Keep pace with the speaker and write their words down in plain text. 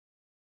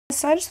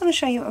so I just want to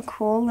show you a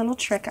cool little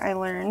trick I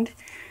learned.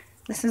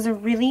 This is a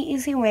really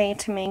easy way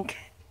to make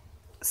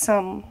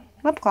some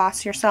lip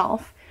gloss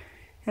yourself,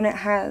 and it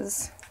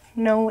has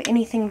no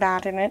anything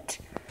bad in it.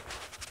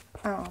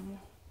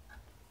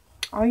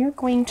 All you're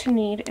going to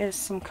need is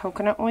some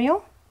coconut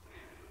oil,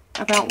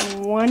 about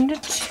 1 to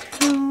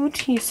 2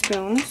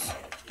 teaspoons,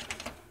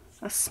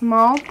 a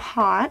small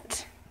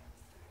pot,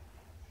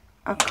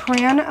 a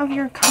crayon of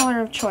your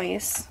color of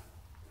choice.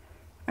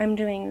 I'm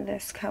doing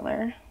this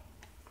color.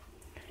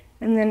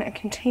 And then a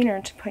container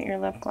to put your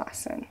lip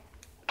gloss in.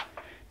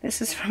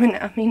 This is from an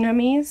Ummy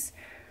Nummies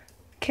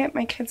kit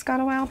my kids got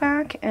a while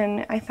back,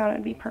 and I thought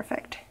it'd be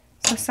perfect.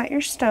 So set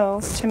your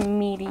stove to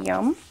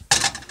medium.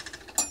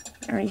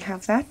 I already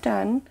have that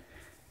done.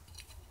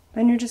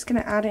 Then you're just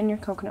going to add in your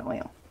coconut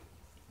oil.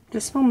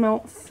 This will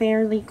melt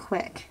fairly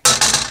quick.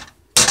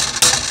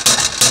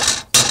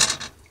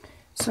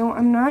 So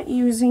I'm not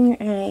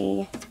using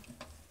a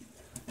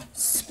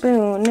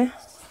spoon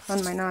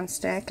on my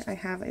nonstick. I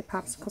have a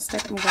popsicle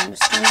stick I'm going to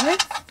stir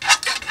with.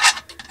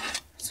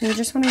 So you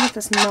just want to get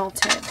this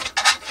melted.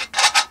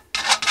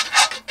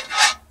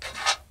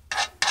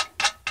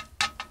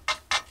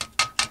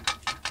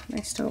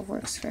 My stove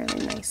works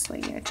fairly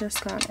nicely. I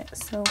just got it.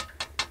 So,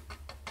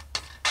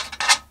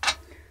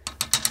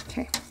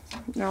 okay.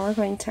 Now we're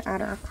going to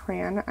add our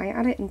crayon. I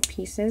add it in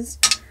pieces.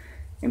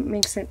 It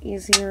makes it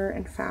easier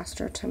and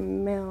faster to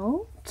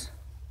melt.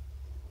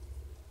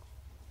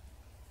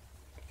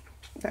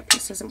 That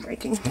piece isn't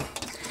breaking.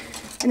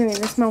 Anyway,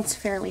 this melts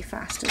fairly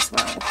fast as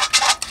well.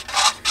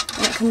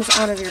 And it comes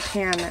out of your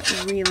pan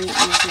really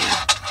easy.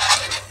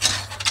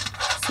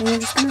 So you're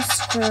just going to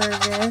stir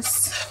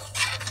this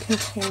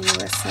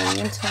continuously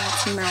until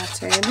it's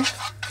melted.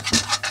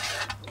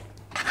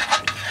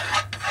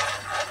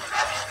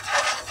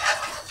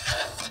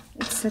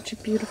 It's such a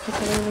beautiful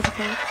color, look at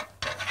that.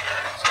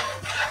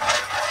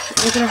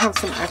 You're going to have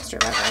some extra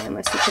that way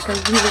unless you pick a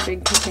really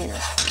big container.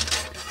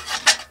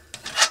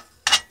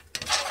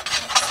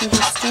 So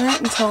just stir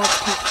it until it's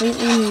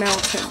completely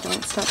melted.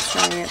 Don't stop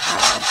stirring it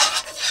at all.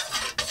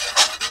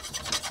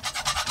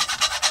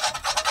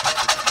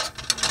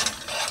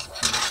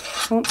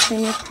 Don't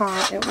stain your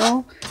pot. It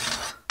will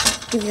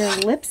give your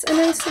lips a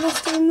nice little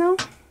stain though.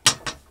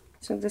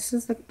 So this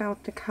is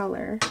about the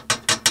color.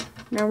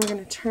 Now we're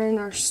going to turn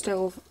our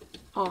stove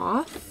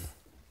off.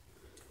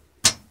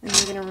 And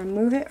we're going to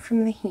remove it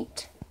from the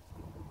heat.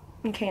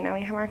 Okay, now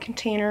we have our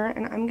container,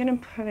 and I'm going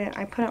to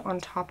I put it on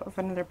top of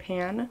another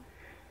pan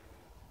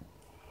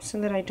so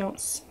that I don't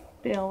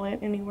spill it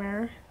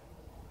anywhere.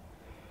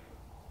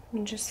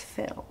 And just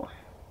fill.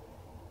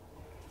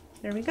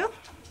 There we go.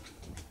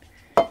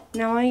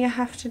 Now all you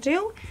have to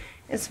do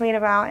is wait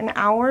about an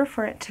hour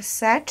for it to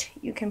set.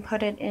 You can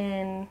put it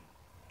in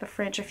the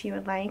fridge if you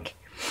would like.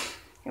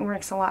 It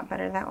works a lot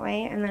better that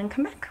way, and then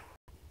come back.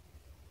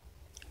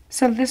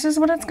 So this is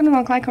what it's going to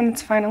look like when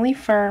it's finally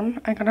firm.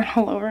 I got it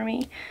all over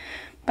me,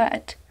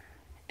 but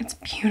it's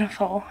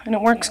beautiful and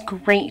it works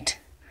great.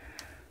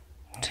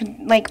 To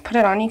put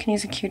it on, you can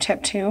use a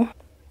Q-tip too.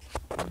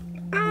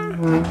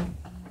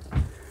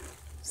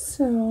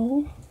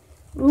 So,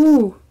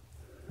 ooh,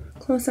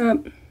 close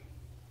up.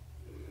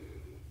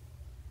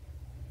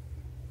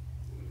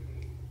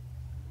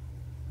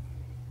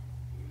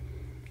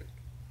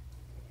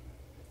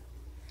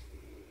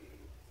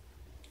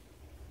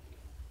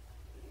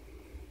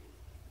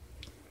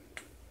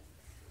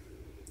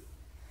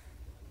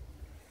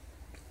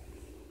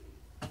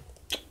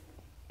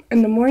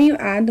 And the more you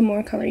add, the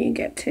more color you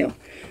get too.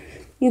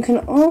 You can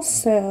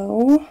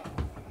also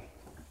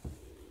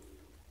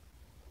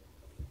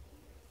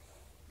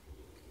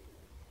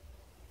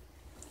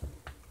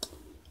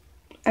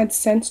add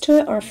scents to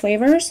it or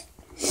flavors.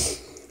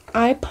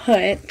 I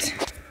put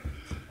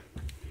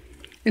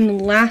in the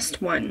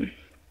last one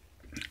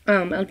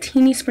a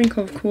teeny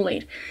sprinkle of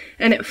Kool-Aid,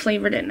 and it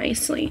flavored it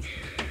nicely.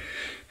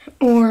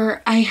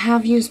 Or I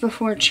have used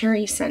before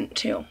cherry scent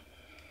too.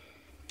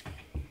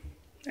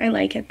 I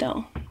like it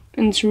though.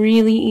 And it's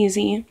really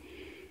easy,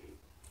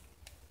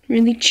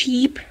 really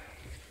cheap,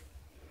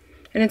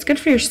 and it's good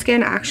for your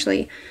skin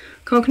actually.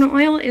 Coconut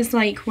oil is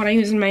like what I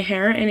use in my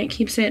hair, and it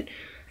keeps it,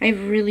 I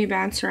have really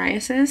bad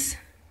psoriasis,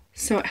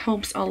 so it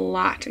helps a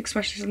lot,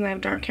 especially since I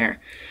have dark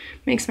hair.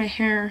 Makes my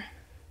hair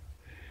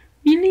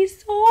really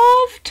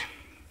soft.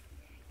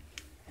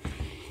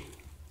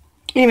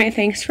 Anyway,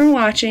 thanks for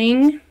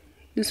watching.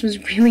 This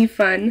was really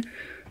fun.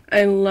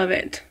 I love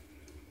it.